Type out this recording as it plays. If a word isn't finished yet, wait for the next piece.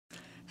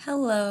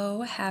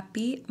Hello,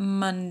 happy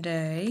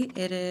Monday.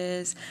 It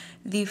is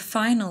the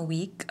final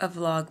week of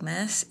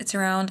Vlogmas. It's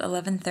around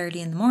 11:30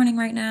 in the morning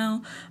right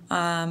now.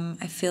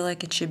 I feel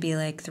like it should be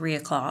like 3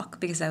 o'clock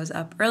because I was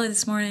up early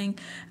this morning.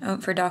 I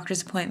went for a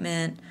doctor's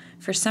appointment.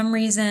 For some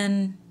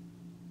reason,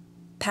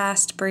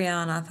 past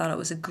Brianna thought it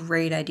was a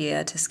great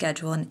idea to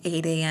schedule an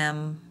 8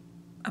 a.m.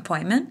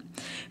 appointment,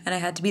 and I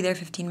had to be there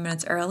 15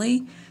 minutes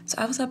early. So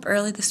I was up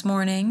early this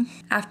morning.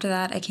 After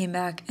that, I came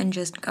back and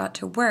just got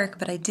to work,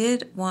 but I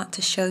did want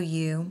to show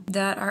you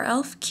that our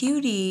elf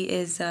Cutie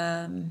has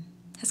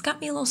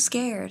got me a little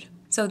scared.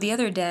 So the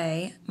other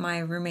day, my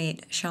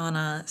roommate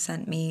Shauna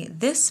sent me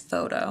this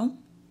photo.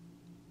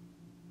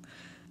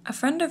 A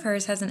friend of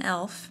hers has an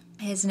elf.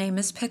 His name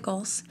is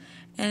Pickles,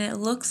 and it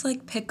looks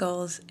like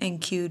Pickles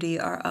and Cutie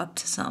are up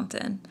to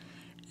something.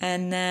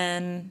 And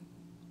then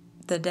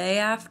the day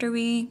after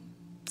we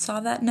saw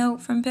that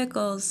note from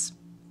Pickles,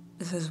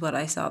 this is what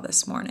I saw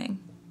this morning.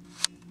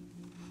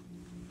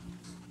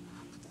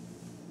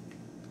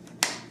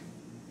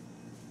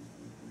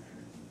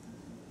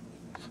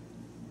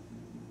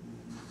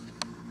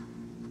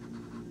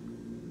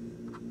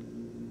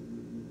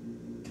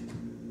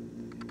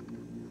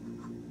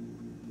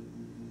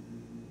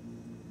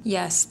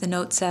 Yes, the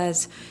note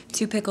says,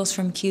 "To Pickles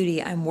from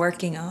Cutie, I'm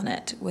working on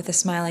it," with a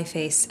smiley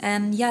face.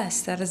 And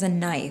yes, that is a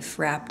knife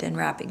wrapped in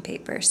wrapping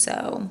paper,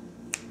 so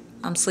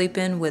I'm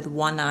sleeping with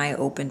one eye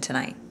open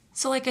tonight.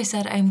 So like I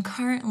said, I'm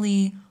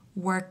currently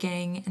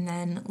working, and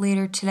then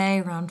later today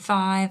around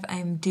 5,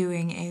 I'm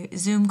doing a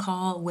Zoom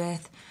call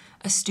with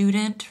a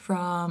student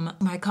from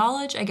my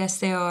college. I guess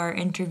they are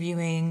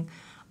interviewing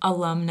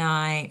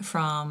alumni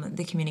from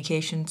the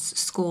communications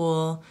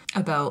school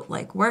about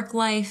like work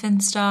life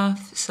and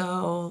stuff.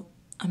 So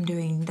I'm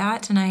doing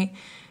that tonight.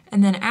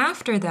 And then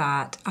after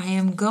that, I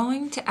am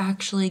going to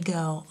actually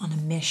go on a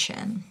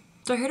mission.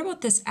 So I heard about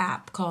this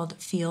app called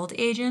Field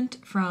Agent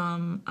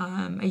from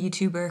a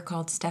YouTuber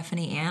called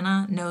Stephanie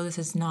Anna. No, this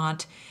is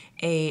not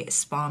a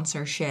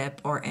sponsorship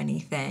or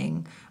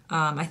anything.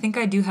 I think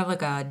I do have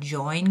like a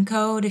join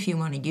code if you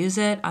want to use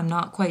it. I'm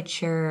not quite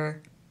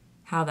sure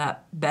how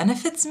that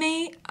benefits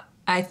me.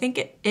 I think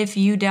if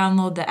you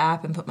download the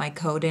app and put my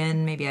code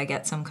in, maybe I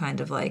get some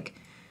kind of like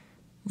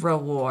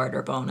reward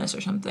or bonus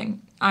or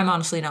something. I'm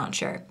honestly not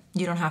sure.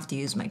 You don't have to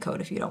use my code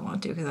if you don't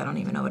want to, because I don't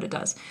even know what it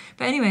does.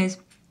 But anyways,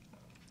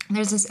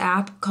 there's this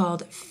app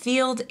called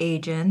Field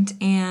Agent,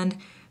 and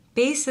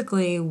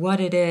basically what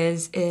it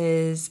is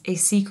a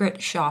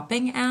secret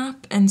shopping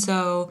app. And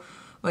so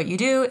what you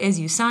do is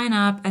you sign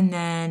up, and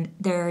then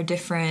there are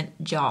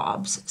different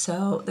jobs.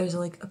 So there's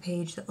like a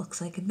page that looks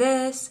like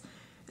this,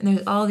 and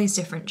there's all these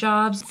different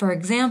jobs. For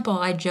example,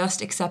 I just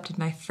accepted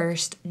my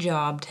first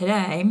job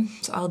today,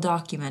 so I'll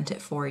document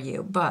it for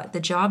you. But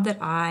the job that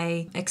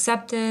I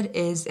accepted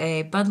is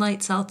a Bud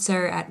Light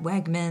seltzer at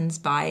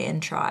Wegmans buy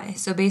and try.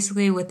 So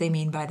basically what they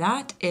mean by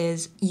that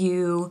is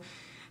you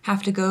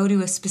have to go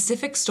to a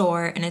specific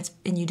store,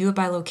 and you do it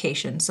by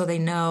location, so they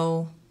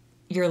know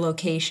your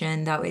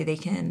location. That way they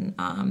can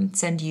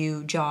send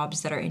you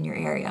jobs that are in your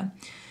area.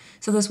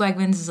 So this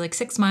Wegmans is like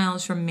 6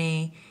 miles from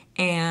me,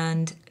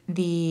 and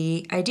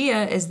the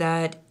idea is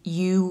that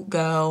you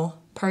go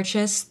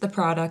purchase the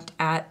product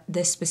at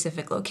this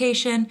specific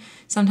location.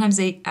 Sometimes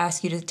they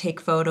ask you to take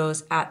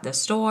photos at the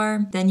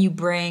store. Then you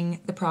bring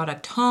the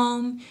product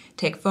home,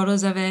 take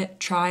photos of it,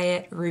 try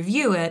it,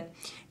 review it,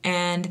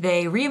 and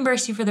they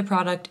reimburse you for the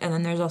product, and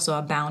then there's also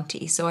a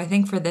bounty. So I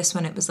think for this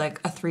one it was like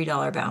a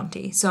 $3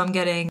 bounty. So I'm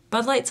getting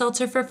Bud Light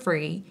seltzer for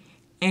free,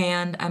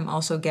 and I'm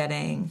also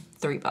getting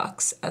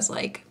 $3 as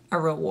like a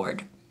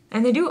reward.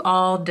 And they do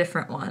all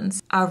different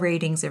ones. A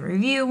ratings and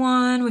review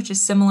one, which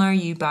is similar.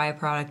 You buy a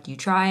product, you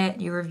try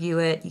it, you review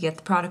it, you get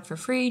the product for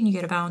free, and you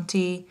get a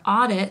bounty.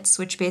 Audits,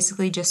 which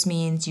basically just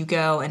means you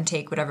go and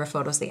take whatever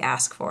photos they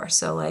ask for.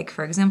 So like,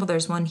 for example,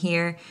 there's one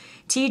here,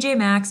 TJ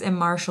Maxx and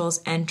Marshall's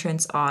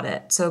entrance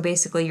audit. So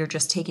basically you're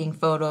just taking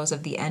photos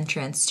of the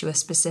entrance to a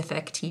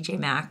specific TJ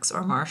Maxx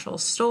or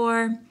Marshall's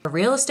store.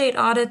 Real estate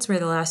audits, where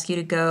they'll ask you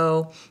to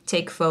go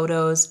take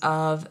photos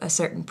of a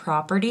certain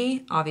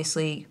property,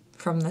 obviously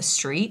from the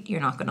street. You're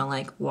not gonna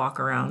like walk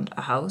around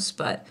a house,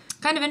 but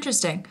kind of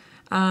interesting.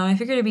 I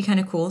figured it'd be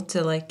kind of cool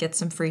to like get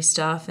some free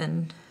stuff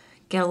and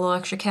get a little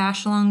extra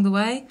cash along the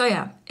way. So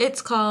yeah,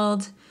 it's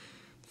called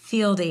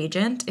Field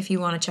Agent if you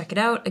want to check it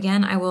out.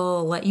 Again, I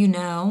will let you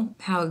know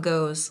how it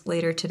goes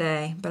later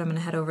today, but I'm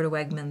gonna head over to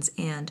Wegmans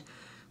and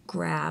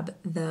grab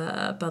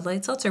the Bud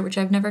Light seltzer, which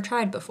I've never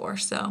tried before,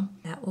 so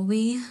that will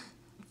be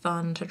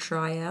fun to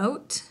try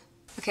out.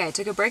 Okay, I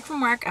took a break from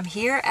work. I'm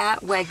here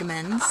at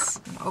Wegmans.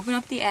 I'm gonna open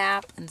up the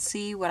app and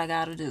see what I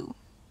gotta do.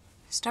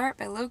 Start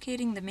by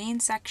locating the main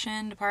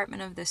section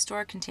department of the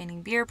store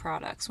containing beer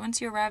products.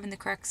 Once you arrive in the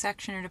correct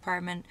section or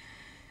department,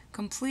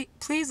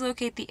 please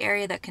locate the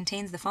area that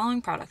contains the following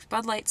products: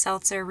 Bud Light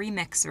Seltzer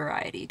Remix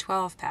Variety,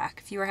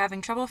 12-pack. If you are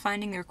having trouble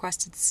finding the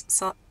requested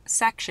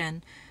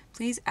section,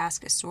 please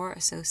ask a store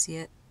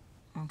associate.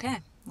 Okay,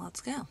 let's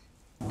go.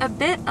 A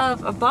bit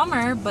of a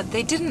bummer, but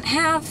they didn't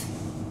have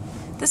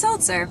the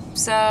seltzer.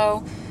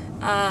 So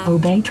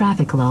Obey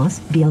traffic laws,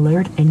 be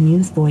alert, and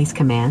use voice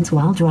commands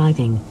while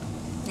driving.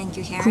 Thank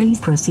you, Karen. Please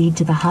proceed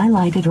to the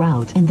highlighted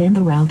route and then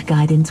the route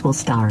guidance will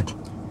start.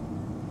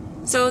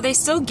 So they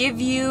still give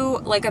you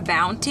like a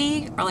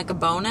bounty or like a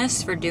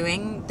bonus for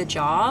doing the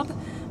job,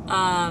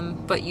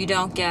 but you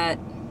don't get,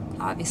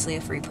 obviously,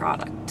 a free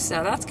product.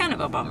 So that's kind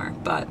of a bummer,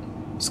 but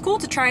it's cool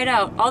to try it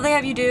out. All they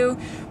have you do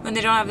when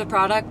they don't have the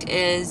product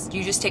is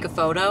you just take a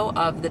photo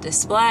of the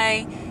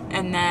display,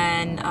 and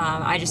then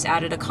I just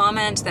added a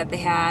comment that they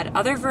had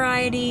other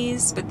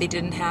varieties, but they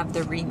didn't have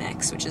the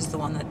remix, which is the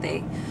one that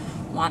they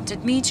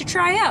wanted me to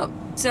try out.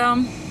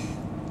 So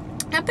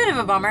a bit of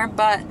a bummer,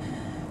 but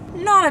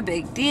not a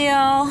big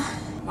deal.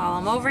 While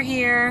I'm over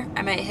here,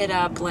 I might hit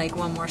up like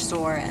one more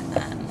store and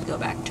then go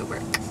back to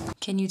work.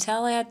 Can you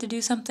tell I had to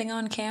do something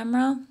on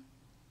camera?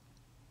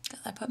 Because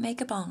I put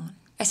makeup on.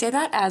 I say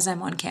that as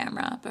I'm on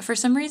camera, but for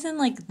some reason,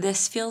 like,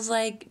 this feels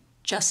like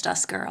just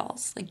us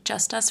girls, like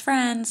just us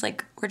friends,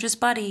 like we're just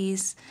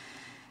buddies.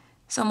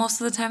 So most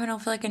of the time I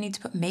don't feel like I need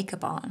to put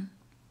makeup on,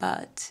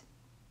 but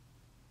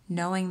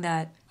knowing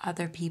that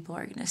other people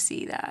are gonna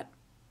see that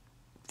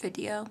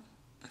video,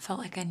 I felt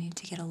like I needed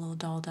to get a little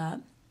dolled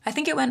up. I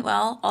think it went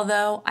well,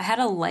 although I had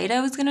a light I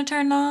was gonna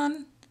turn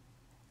on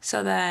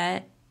so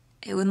that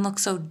it wouldn't look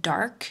so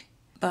dark,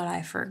 but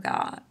I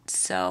forgot.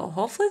 So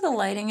hopefully the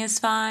lighting is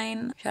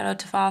fine. Shout out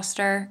to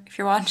Foster if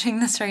you're watching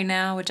this right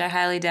now, which I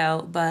highly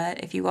doubt,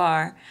 but if you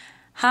are,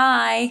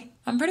 hi.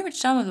 I'm pretty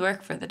much done with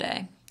work for the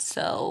day,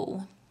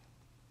 so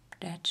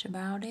that's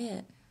about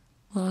it.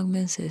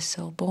 Vlogmas is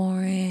so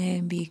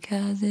boring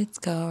because it's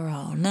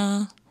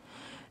Corona.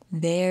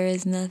 There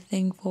is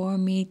nothing for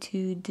me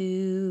to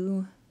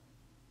do.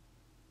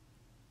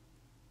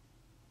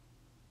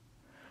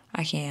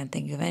 I can't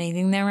think of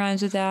anything that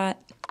rhymes with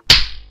that.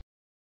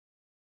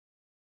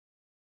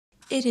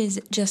 It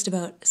is just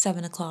about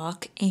 7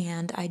 o'clock,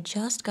 and I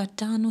just got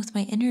done with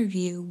my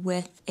interview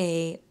with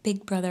a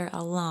Big Brother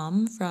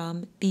alum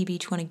from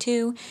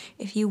BB22.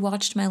 If you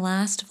watched my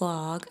last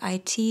vlog,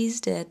 I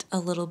teased it a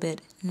little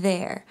bit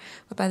there.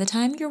 But by the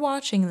time you're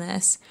watching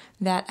this,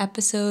 that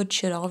episode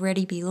should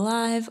already be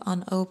live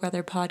on Oh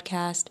Brother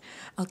Podcast.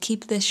 I'll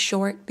keep this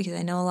short because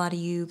I know a lot of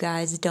you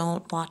guys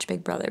don't watch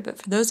Big Brother, but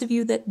for those of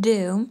you that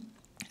do,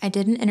 I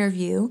did an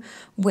interview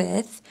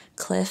with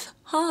Cliff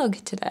Hogg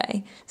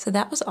today, so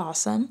that was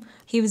awesome.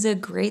 He was a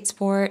great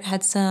sport,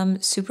 had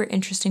some super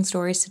interesting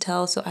stories to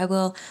tell, so I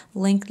will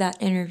link that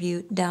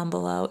interview down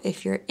below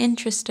if you're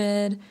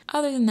interested.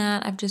 Other than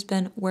that, I've just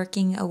been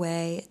working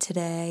away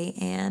today,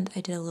 and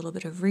I did a little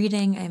bit of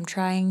reading. I am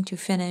trying to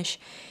finish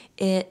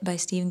It by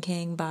Stephen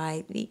King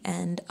by the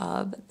end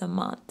of the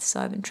month, so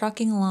I've been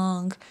trucking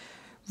along,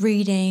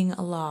 reading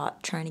a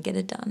lot, trying to get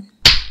it done.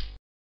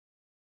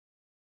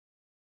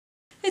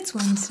 It's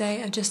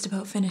Wednesday, I've just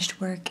about finished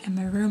work and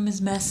my room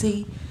is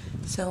messy,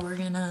 so we're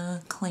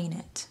gonna clean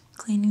it.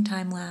 Cleaning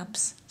time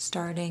lapse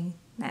starting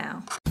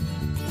now.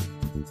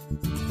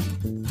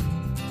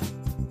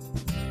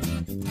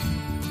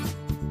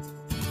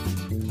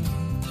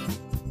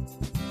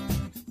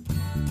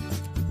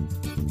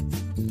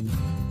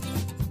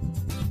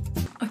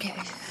 Okay,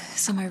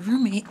 so my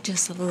roommate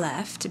just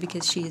left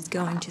because she is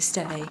going to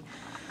stay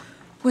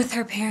with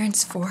her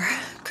parents for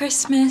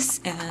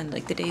Christmas and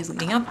like the days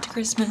leading up to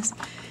Christmas,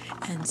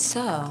 and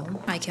so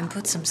I can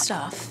put some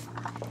stuff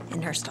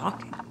in her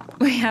stocking.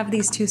 We have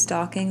these 2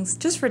 stockings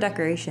just for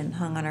decoration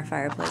hung on our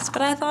fireplace,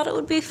 but I thought it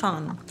would be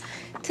fun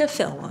to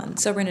fill one,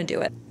 so we're gonna do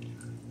it.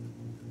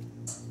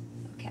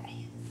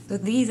 Okay, so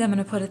these I'm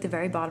gonna put at the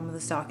very bottom of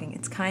the stocking.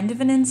 It's kind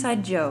of an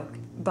inside joke,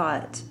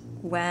 but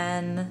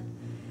when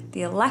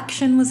the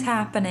election was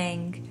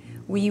happening,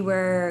 we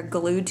were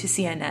glued to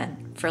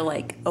CNN for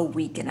like a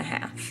week and a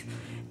half.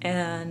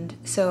 And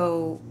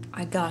so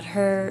I got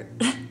her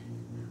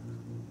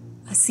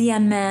a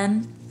CN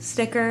Man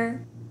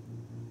sticker.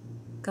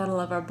 Gotta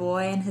love our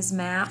boy and his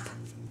map.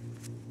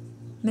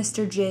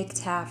 Mr. Jake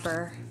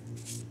Tapper.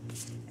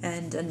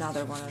 And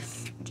another one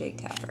of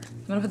Jake Tapper.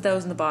 I'm gonna put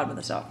those in the bottom of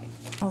the stocking.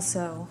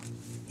 Also,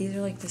 these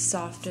are like the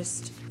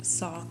softest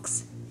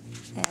socks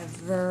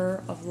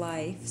ever of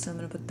life. So I'm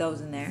gonna put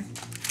those in there.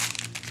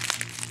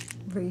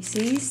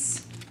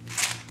 Reese's.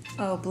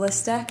 Oh,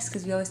 Blistex,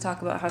 because we always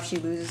talk about how she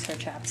loses her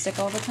chapstick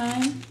all the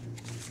time.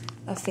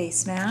 A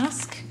face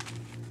mask.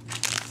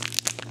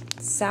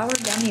 Sour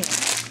gummy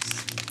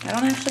worms. I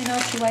don't actually know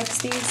if she likes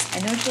these.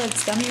 I know she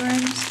likes gummy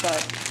worms, but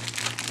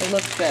they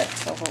look good,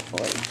 so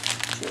hopefully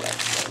she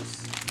likes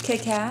those.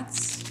 Kit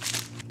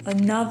Kats.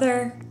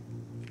 Another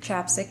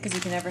chapstick, because you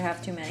can never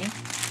have too many.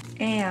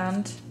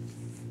 And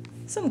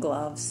some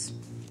gloves.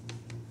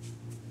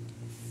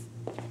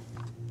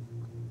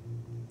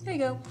 There you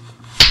go.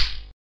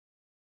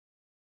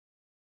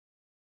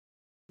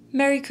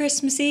 Merry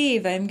Christmas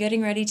Eve. I'm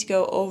getting ready to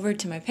go over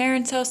to my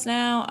parents' house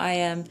now. I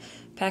am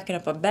packing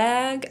up a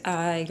bag.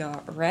 I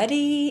got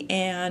ready,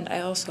 and I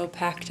also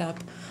packed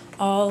up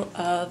all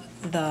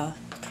of the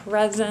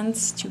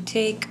presents to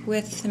take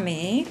with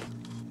me.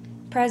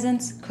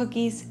 Presents,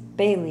 cookies,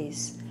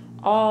 Baileys,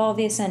 all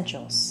the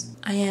essentials.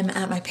 I am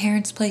at my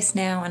parents' place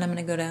now, and I'm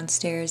gonna go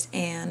downstairs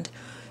and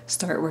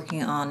start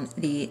working on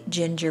the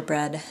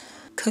gingerbread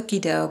cookie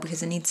dough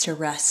because it needs to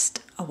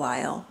rest a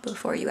while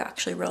before you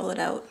actually roll it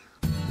out.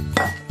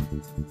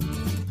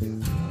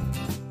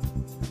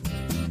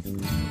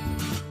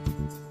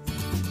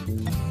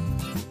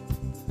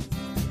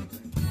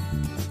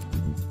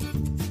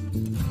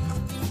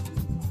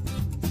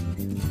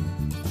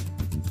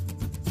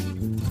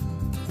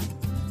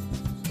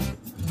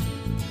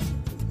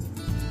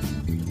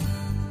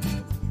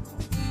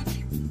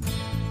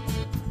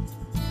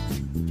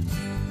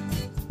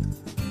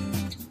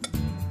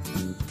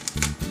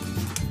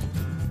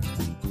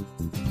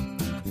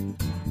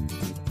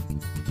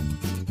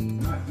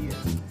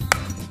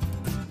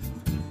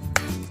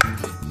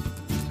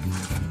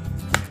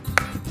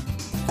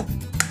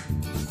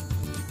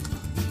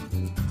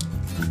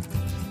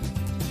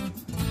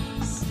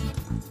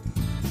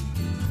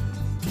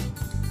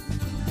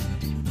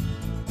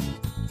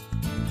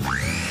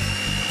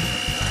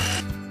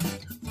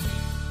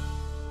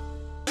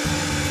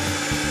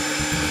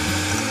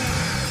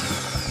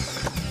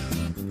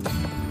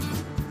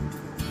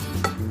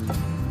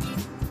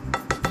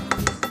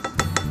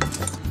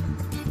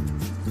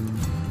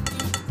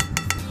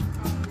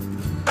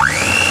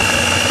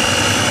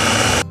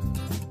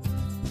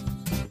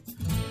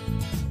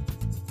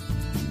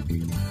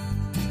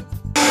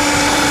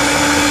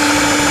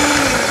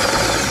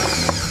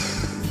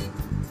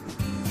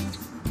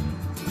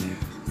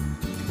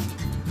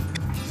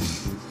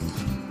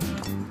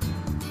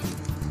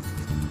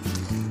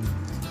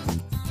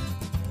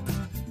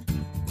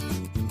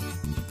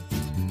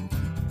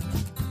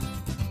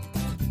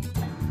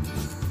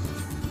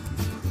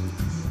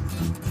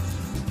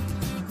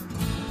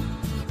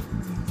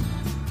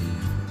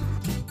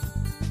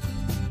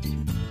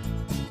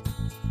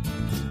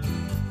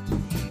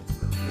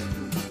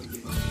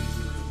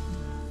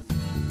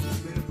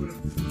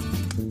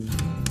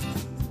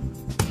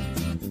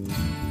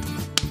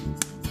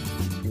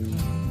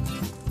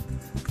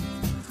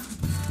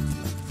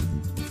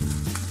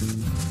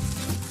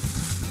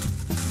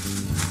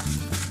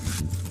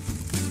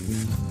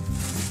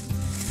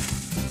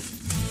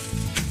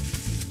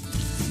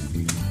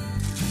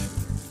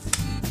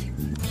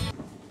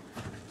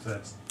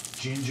 That's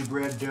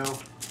gingerbread dough.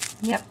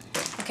 Yep.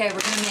 Okay,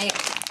 we're gonna make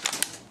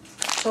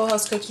Toll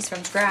House cookies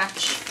from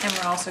scratch, and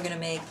we're also gonna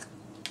make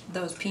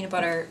those peanut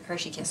butter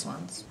Hershey Kiss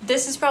ones.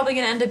 This is probably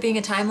gonna end up being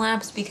a time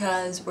lapse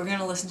because we're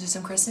gonna listen to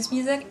some Christmas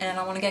music, and I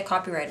don't want to get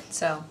copyrighted,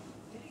 so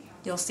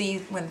you'll see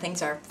when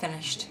things are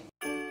finished.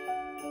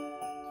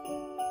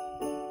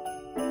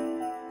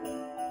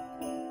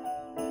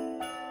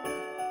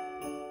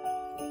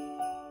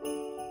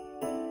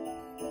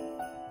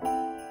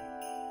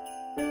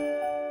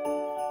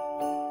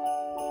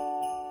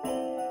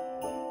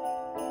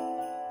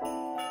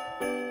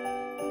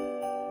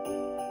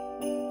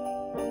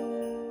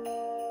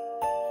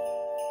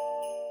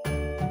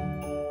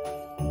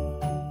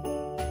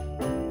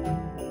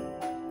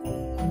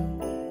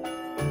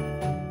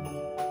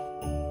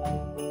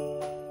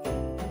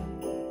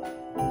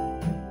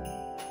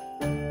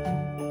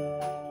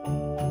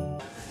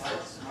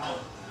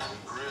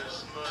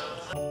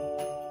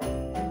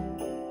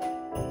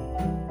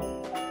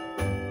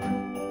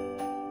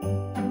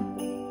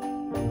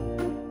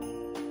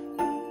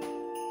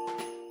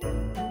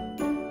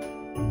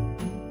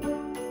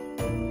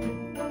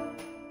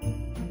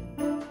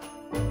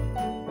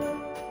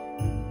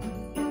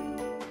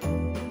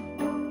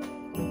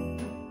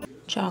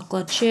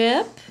 Chocolate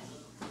chip,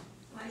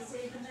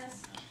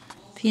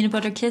 peanut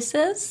butter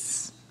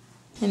kisses,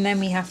 and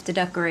then we have to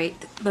decorate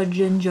the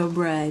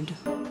gingerbread.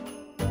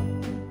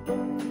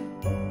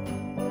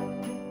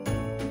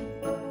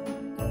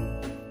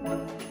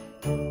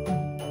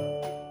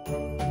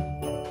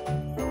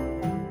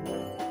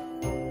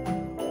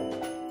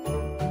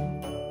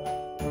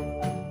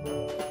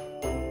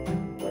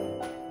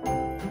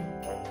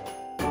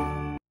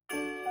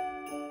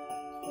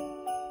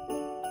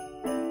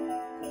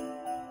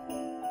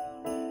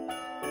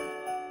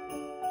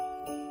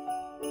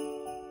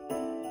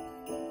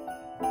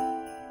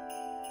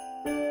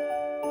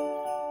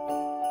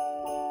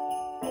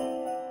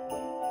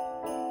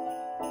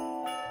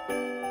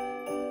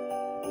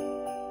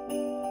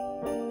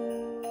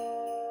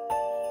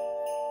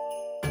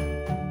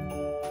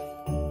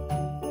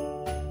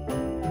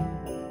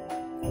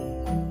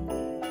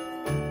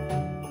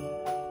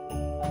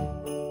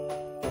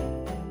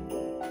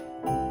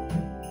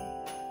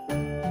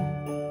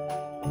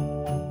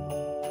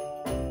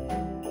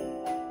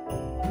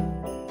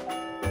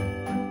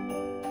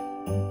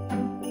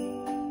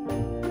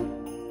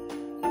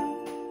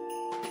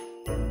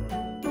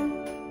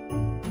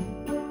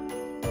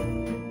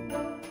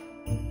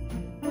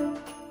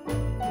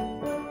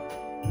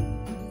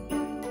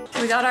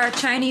 We got our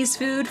Chinese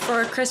food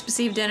for Christmas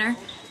Eve dinner.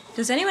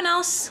 Does anyone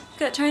else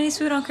get Chinese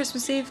food on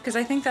Christmas Eve? Because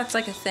I think that's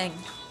like a thing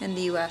in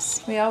the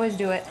US. We always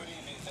do it.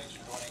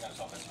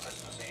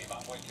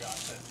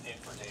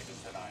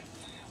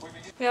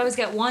 We always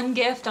get one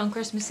gift on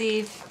Christmas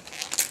Eve.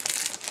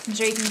 I'm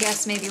sure you can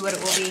guess maybe what it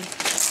will be.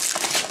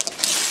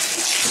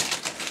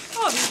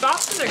 Oh, these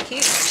boxes are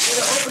cute. We're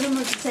gonna open them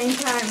at the same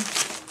time.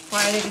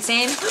 Why are they the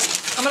same?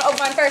 I'm gonna open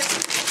mine first.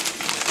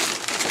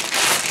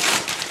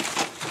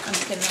 I'm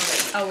just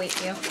kidding, I'll wait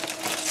for you.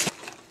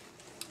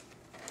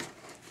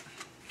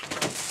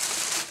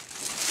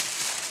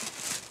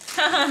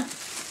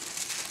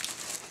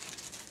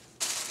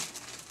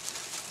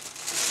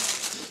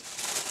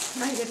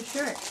 Now you get a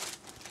shirt.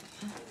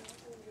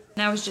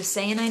 And I was just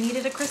saying I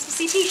needed a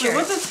Christmassy t-shirt.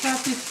 What does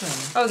Happy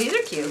say? Oh, these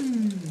are cute.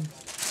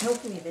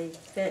 Hopefully they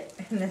fit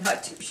and they're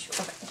not too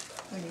short.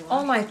 When you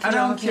All my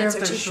pajama care pants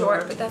if are they're too short,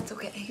 short. but that's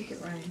okay. I think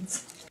it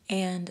rhymes.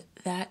 And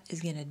that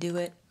is gonna do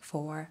it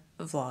for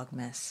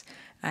Vlogmas.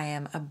 I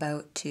am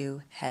about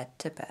to head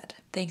to bed.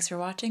 Thanks for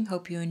watching,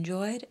 hope you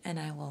enjoyed, and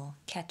I will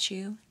catch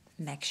you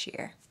next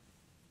year.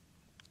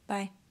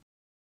 Bye.